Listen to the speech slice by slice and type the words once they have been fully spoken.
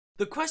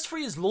The Quest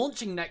 3 is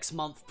launching next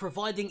month,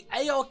 providing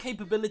AR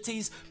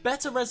capabilities,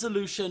 better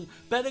resolution,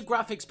 better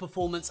graphics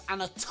performance,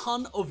 and a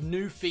ton of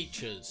new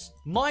features.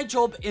 My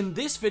job in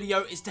this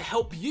video is to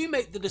help you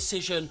make the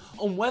decision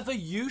on whether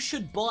you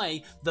should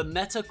buy the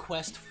Meta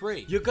Quest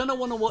 3. You're gonna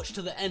want to watch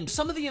to the end.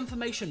 Some of the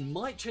information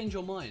might change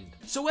your mind.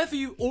 So whether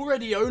you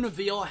already own a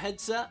VR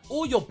headset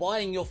or you're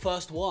buying your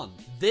first one,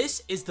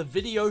 this is the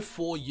video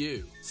for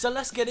you. So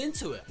let's get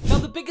into it. Now,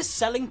 the biggest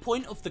selling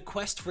point of the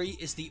Quest 3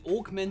 is the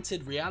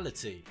augmented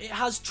reality. It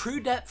has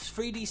Trudepth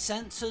 3D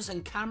sensors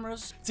and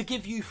cameras to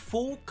give you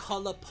full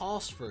color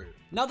pass-through.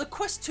 Now, the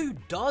Quest 2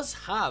 does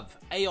have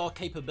AR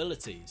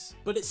capabilities,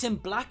 but it's in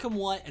black and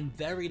white and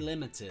very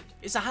limited.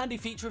 It's a handy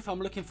feature if I'm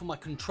looking for my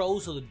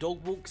controls or the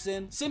dog walks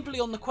in. Simply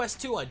on the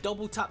Quest 2, I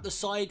double tap the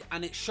side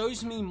and it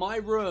shows me my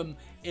room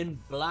in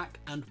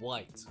black and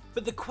white.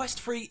 But the Quest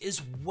 3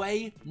 is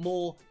way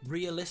more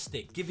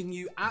realistic, giving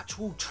you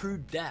actual true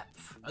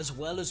depth as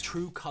well as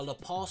true color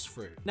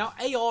pass-through. Now,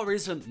 AR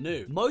isn't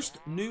new. Most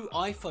new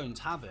iPhones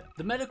have it.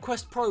 The Meta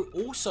Quest Pro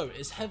also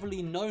is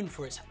heavily known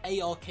for its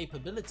AR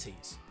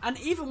capabilities. And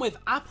even with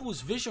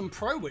Apple's Vision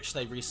Pro, which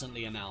they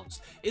recently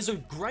announced, is a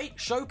great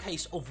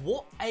showcase of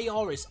what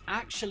AR is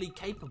actually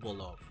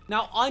capable of.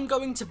 Now, I'm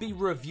going to be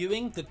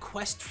reviewing the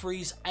Quest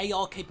 3's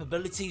AR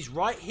capabilities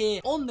right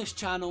here on this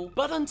channel,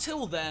 but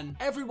until then,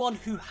 everyone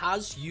who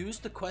has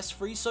used the Quest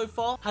 3 so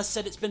far has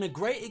said it's been a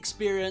great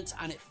experience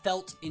and it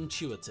felt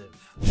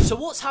intuitive. So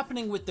what's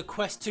happening with the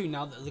Quest 2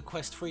 now that the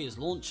Quest 3 is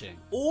launching?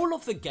 All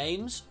of the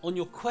games on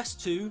your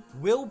Quest 2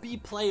 will be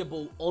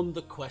playable on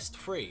the Quest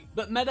 3,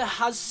 but Meta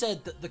has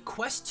said that the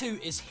Quest 2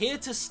 is here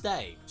to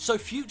stay, so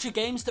future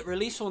games that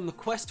release on the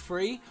Quest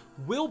 3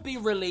 will be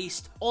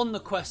released on the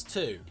Quest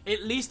 2,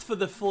 at least for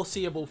the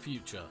foreseeable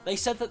future. They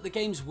said that the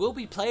games will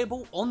be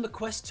playable on the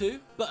Quest 2,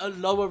 but at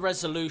lower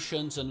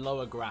resolutions and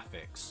lower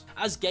graphics.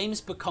 As games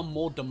become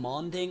more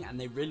demanding and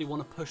they really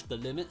want to push the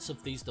limits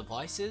of these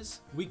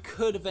devices, we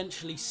could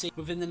eventually see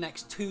within the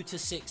next 2 to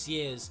 6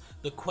 years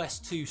the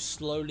Quest 2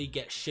 slowly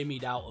get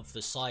shimmied out of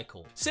the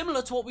cycle.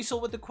 Similar to what we saw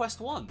with the Quest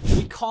 1.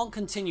 We can't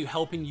continue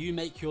helping you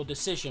make your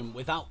decision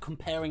without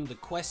comparing the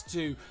Quest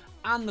 2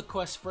 and the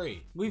Quest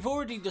 3. We've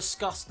already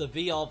discussed the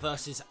VR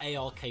versus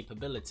AR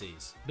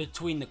capabilities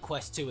between the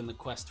Quest 2 and the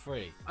Quest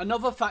 3.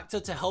 Another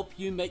factor to help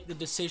you make the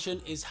decision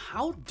is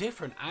how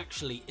different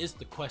actually is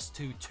the Quest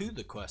 2 to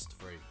the Quest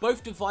 3.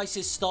 Both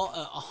devices start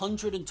at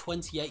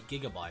 128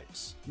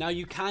 gigabytes. Now,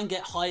 you can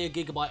get higher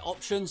gigabyte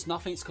options,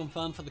 nothing's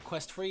confirmed for the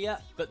Quest 3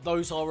 yet, but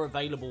those are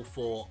available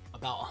for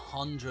about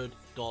 $100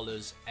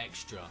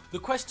 extra. The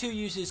Quest 2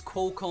 uses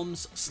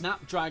Qualcomm's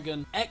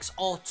Snapdragon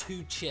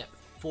XR2 chip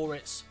for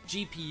its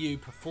GPU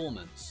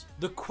performance.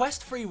 The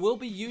Quest 3 will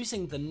be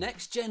using the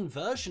next gen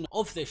version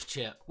of this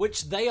chip,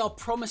 which they are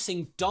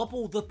promising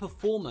double the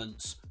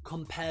performance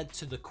compared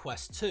to the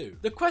Quest 2.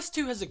 The Quest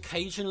 2 has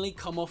occasionally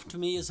come off to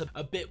me as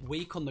a bit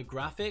weak on the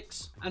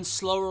graphics and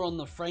slower on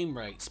the frame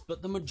rates,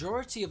 but the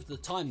majority of the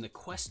time the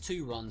Quest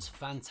 2 runs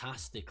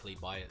fantastically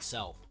by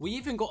itself. We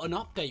even got an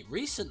update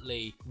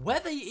recently where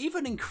they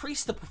even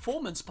increased the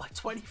performance by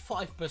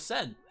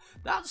 25%.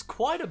 That's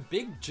quite a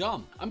big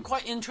jump. I'm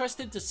quite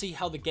interested to see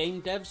how the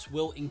game devs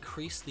will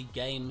increase the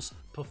game's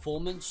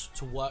performance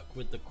to work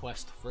with the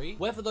Quest 3,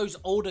 whether those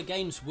older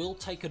games will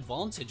take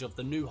advantage of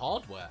the new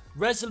hardware.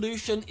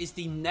 Resolution is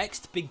the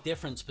next big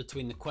difference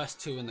between the Quest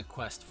 2 and the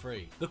Quest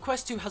 3. The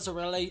Quest 2 has a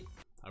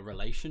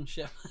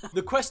relationship?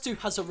 The Quest 2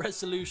 has a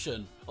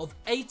resolution of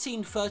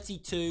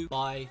 1832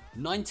 by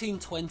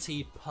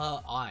 1920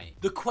 per eye.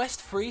 The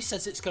Quest 3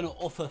 says it's going to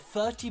offer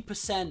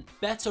 30%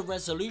 better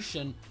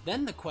resolution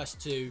than the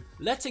Quest 2,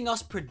 letting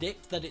us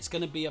predict that it's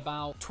going to be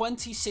about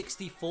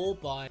 2064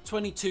 by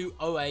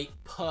 2208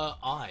 per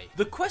eye.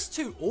 The Quest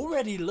 2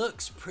 already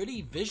looks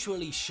pretty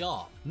visually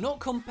sharp, not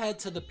compared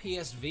to the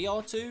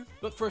PSVR 2,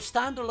 but for a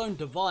standalone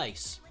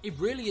device, it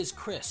really is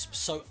crisp,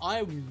 so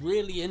I'm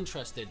really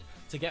interested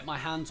to get my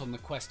hands on the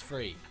Quest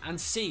 3 and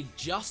see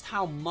just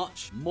how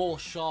much more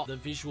sharp the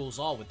visuals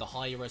are with the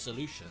higher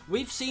resolution.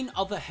 We've seen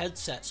other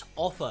headsets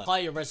offer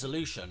higher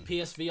resolution,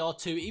 PSVR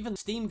 2, even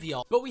Steam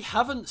VR, but we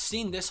haven't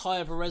seen this high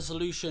of a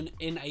resolution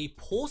in a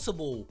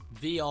portable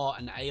VR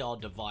and AR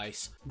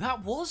device.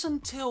 That was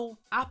until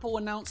Apple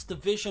announced the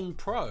Vision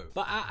Pro,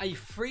 but at a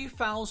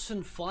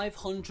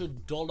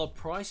 $3,500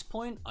 price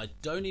point, I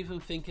don't even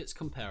think it's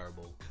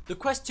comparable. The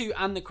Quest 2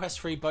 and the Quest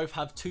 3 both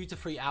have 2 to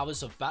 3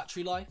 hours of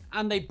battery life,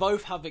 and they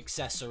both have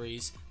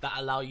accessories that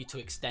allow you to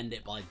extend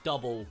it by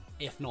double,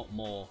 if not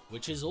more,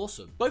 which is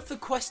awesome. Both the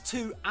Quest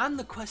 2 and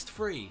the Quest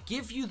 3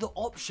 give you the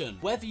option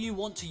whether you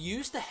want to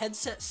use the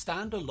headset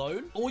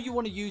standalone or you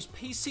want to use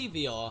PC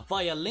VR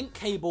via link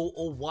cable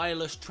or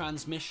wireless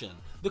transmission.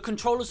 The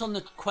controllers on the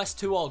Quest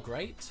 2 are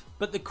great,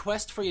 but the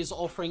Quest 3 is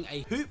offering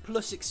a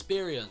hoopless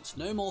experience,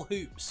 no more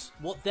hoops.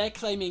 What they're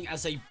claiming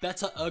as a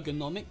better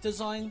ergonomic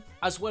design,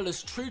 as well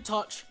as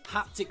TruTouch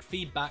Haptic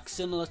Feedback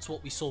similar to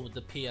what we saw with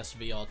the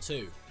PSVR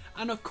 2.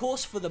 And of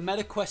course, for the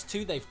Meta Quest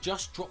 2, they've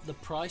just dropped the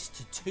price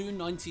to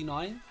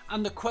 $299,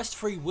 and the Quest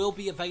 3 will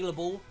be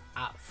available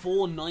at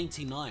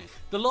 $499.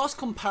 The last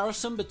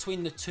comparison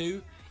between the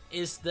two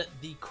is that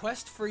the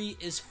Quest 3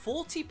 is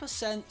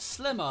 40%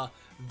 slimmer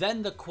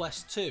than the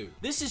Quest 2.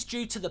 This is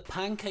due to the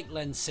pancake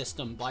lens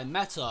system by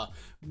Meta.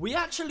 We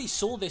actually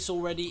saw this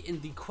already in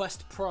the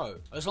Quest Pro.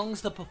 As long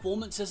as the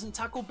performance isn't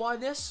tackled by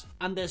this,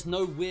 and there's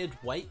no weird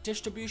weight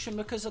distribution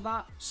because of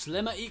that,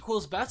 slimmer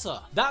equals better.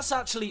 That's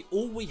actually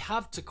all we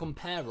have to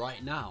compare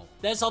right now.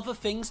 There's other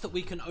things that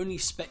we can only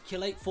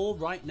speculate for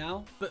right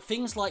now, but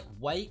things like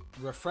weight,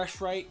 refresh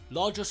rate,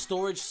 larger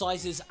storage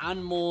sizes,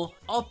 and more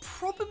are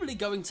probably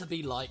going to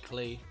be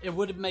likely. It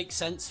would make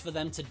sense for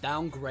them to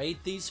downgrade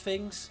these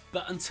things,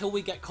 but until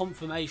we get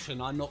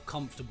confirmation, I'm not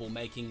comfortable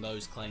making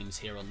those claims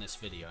here on this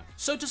video.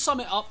 So to sum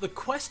it up, the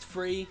Quest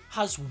 3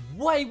 has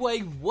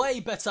way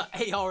better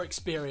AR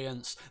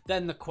experience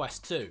than the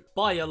Quest 2,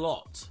 by a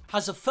lot.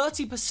 Has a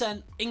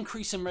 30%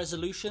 increase in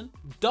resolution,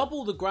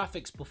 double the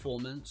graphics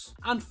performance,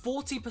 and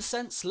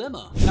 40%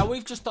 slimmer. Now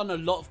we've just done a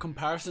lot of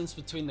comparisons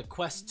between the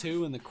Quest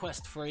 2 and the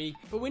Quest 3,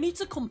 but we need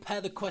to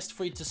compare the Quest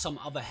 3 to some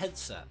other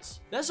headsets.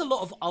 There's a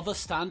lot of other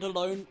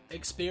standalone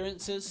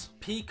experiences,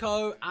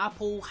 Pico,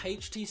 Apple,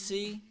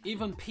 HTC,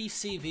 even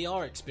PC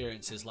VR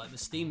experiences like the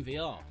Steam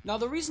VR. Now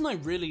the reason I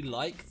really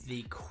like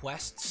the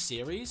Quest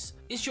series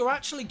is you're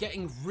actually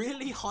getting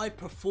really high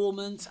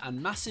performance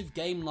and massive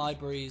game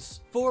libraries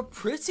for a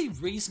pretty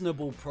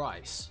reasonable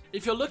price.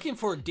 If you're looking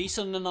for a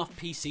decent enough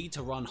PC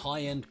to run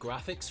high-end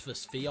graphics for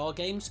VR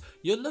games,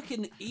 you're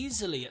looking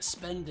easily at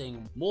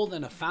spending more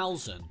than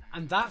 $1,000,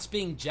 and that's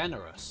being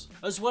generous.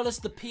 As well as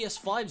the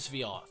PS5's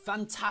VR,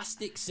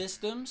 fantastic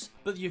systems,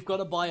 but you've got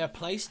to buy a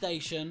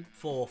PlayStation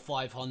for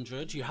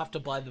 $500, you have to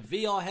buy the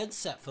VR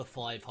headset for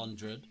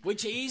 $500,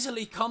 which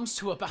easily comes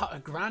to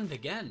about $1,000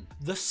 again.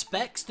 The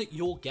specs that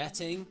you're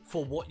getting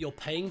for what you're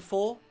paying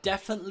for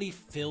definitely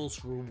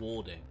feels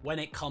rewarding when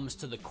it comes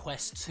to the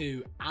Quest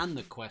 2 and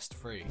the Quest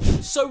 3.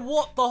 So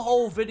what the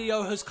whole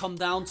video has come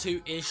down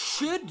to is,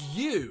 should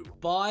you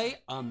buy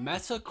a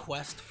Meta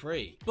Quest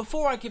 3?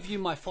 Before I give you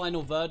my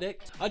final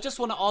verdict, I just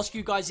want to ask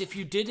you guys, if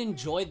you did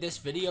enjoy this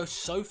video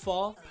so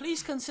far,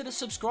 please consider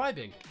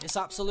subscribing. It's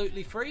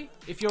absolutely free.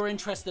 If you're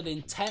interested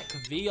in tech,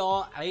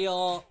 VR,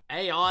 AR,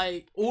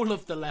 AI, all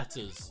of the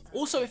letters.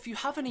 Also, if you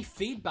have any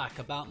feedback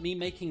about me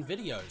making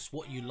videos,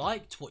 what you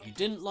liked, what you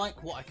didn't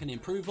like, what I can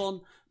improve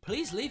on,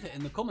 please leave it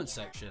in the comments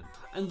section.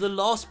 And the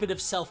last bit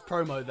of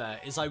self-promo there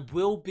is I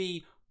will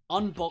be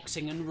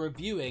unboxing and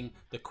reviewing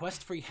the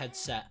Quest 3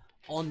 headset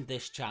on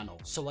this channel,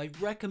 so I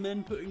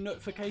recommend putting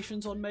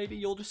notifications on. Maybe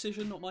your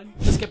decision, not mine.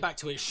 Let's get back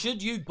to it.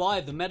 Should you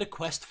buy the Meta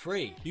Quest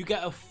 3? You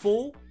get a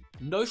full,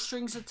 no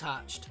strings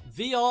attached,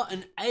 VR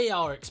and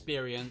AR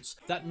experience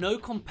that no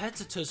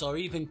competitors are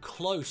even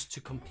close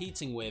to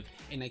competing with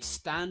in a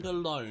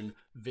standalone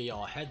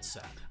VR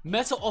headset.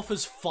 Meta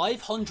offers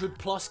 500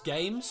 plus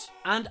games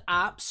and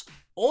apps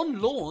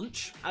on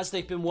launch, as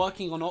they've been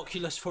working on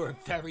Oculus for a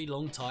very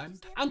long time.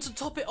 And to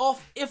top it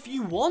off, if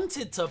you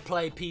wanted to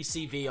play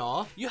PC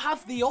VR, you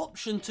have the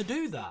option to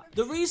do that.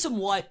 The reason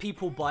why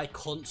people buy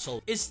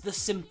console is the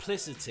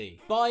simplicity.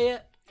 Buy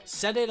it,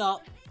 set it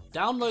up,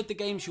 download the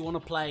games you want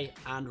to play,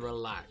 and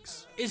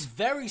relax. It's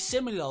very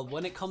similar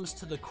when it comes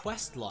to the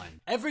Quest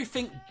line.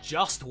 Everything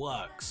just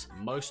works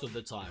most of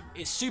the time.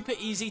 It's super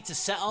easy to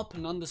set up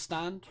and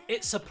understand.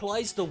 It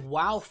supplies the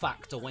wow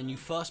factor when you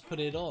first put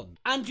it on.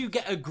 And you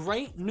get a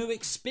great new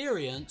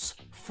experience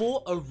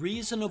for a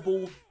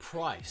reasonable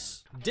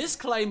price.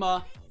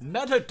 Disclaimer,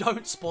 Meta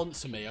don't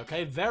sponsor me,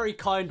 okay? Very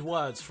kind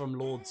words from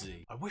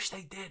Lordsi. I wish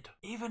they did.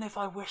 Even if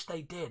I wish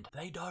they did,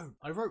 they don't.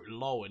 I wrote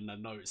lol in the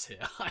notes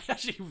here. I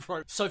actually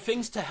wrote. So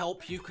things to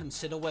help you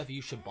consider whether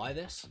you should buy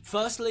this.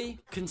 Firstly,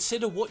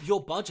 consider what your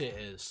budget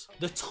is.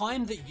 The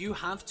time that you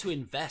have to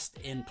invest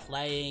in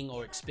playing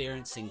or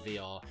experiencing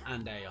VR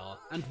and AR,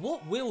 and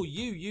what will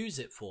you use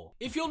it for?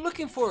 If you're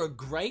looking for a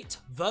great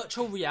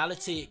virtual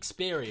reality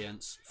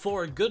experience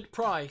for a good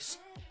price,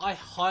 I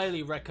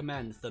highly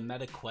recommend the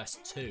Meta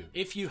Quest 2.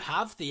 If you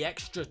have the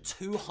extra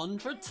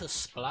 $200 to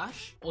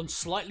splash on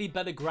slightly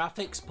better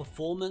graphics,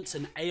 performance,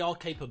 and AR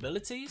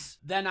capabilities,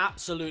 then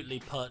absolutely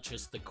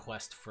purchase the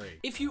Quest 3.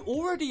 If you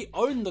already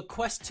own the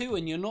Quest 2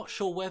 and you're not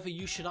sure whether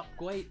you should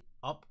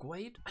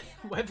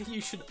whether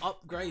you should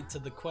upgrade to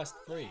the Quest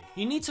 3,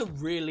 you need to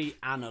really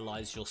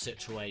analyze your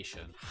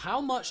situation. How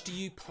much do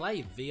you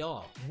play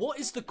VR? What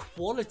is the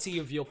quality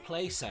of your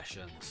play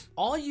sessions?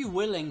 Are you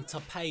willing to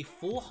pay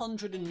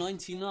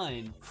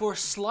 $499 for a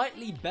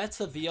slightly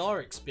better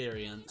VR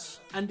experience?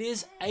 And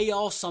is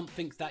AR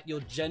something that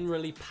you're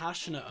generally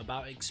passionate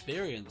about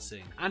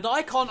experiencing? And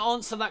I can't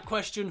answer that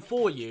question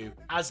for you,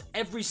 as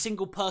every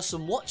single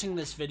person watching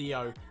this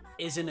video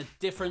is in a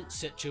different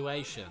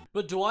situation.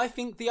 But do I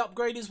think the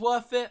upgrade is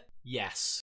worth it? Yes.